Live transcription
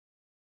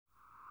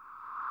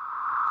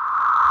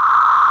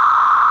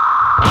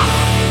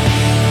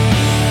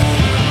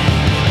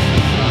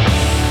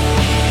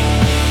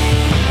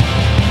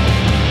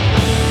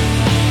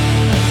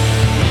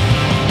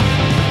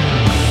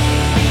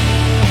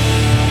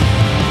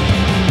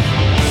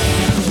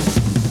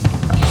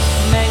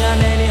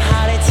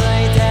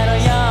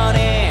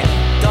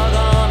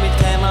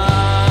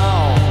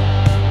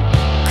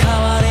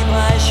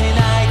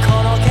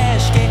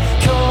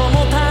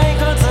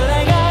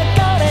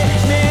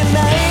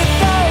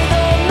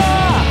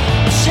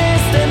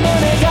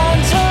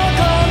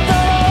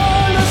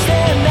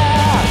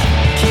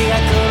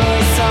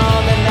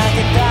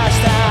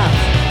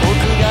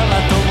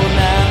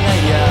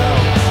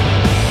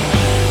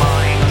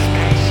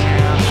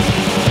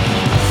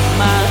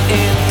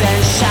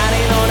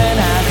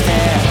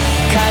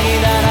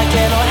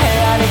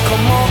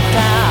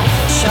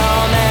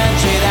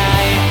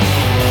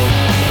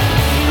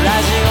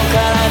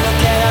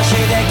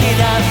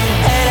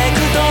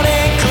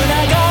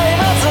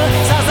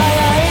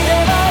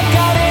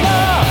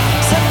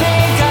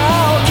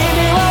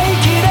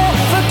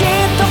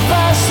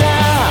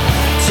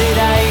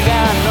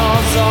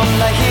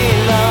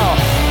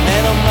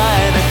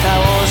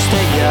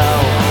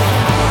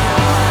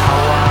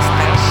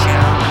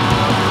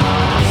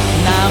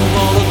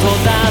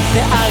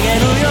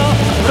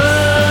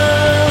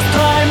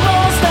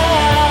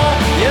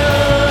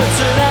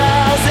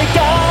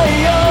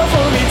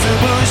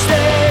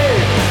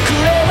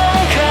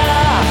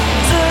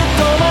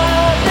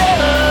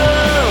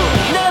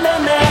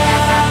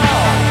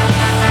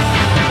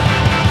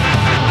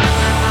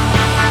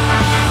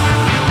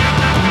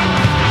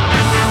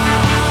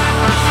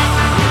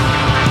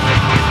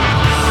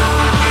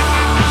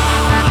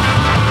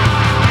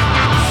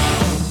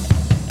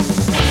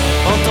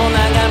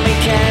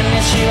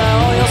しわ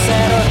を寄せ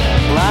る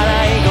笑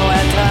い声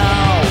と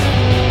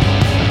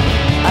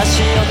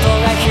足音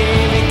が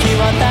響き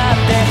渡っ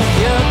て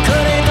ゆっく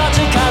りと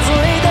近づ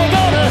いてく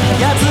る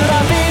奴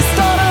らピス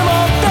トル持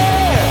って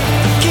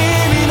君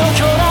の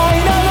巨大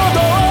な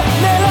喉を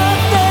狙っ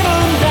てる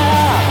んだ。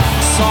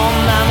そ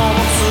んなも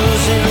の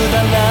通じるだ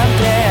なん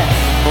て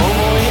思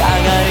い上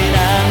がり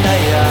なんだ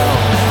よ。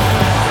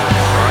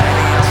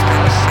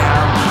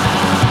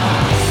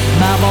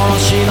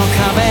幻の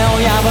壁を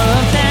破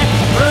って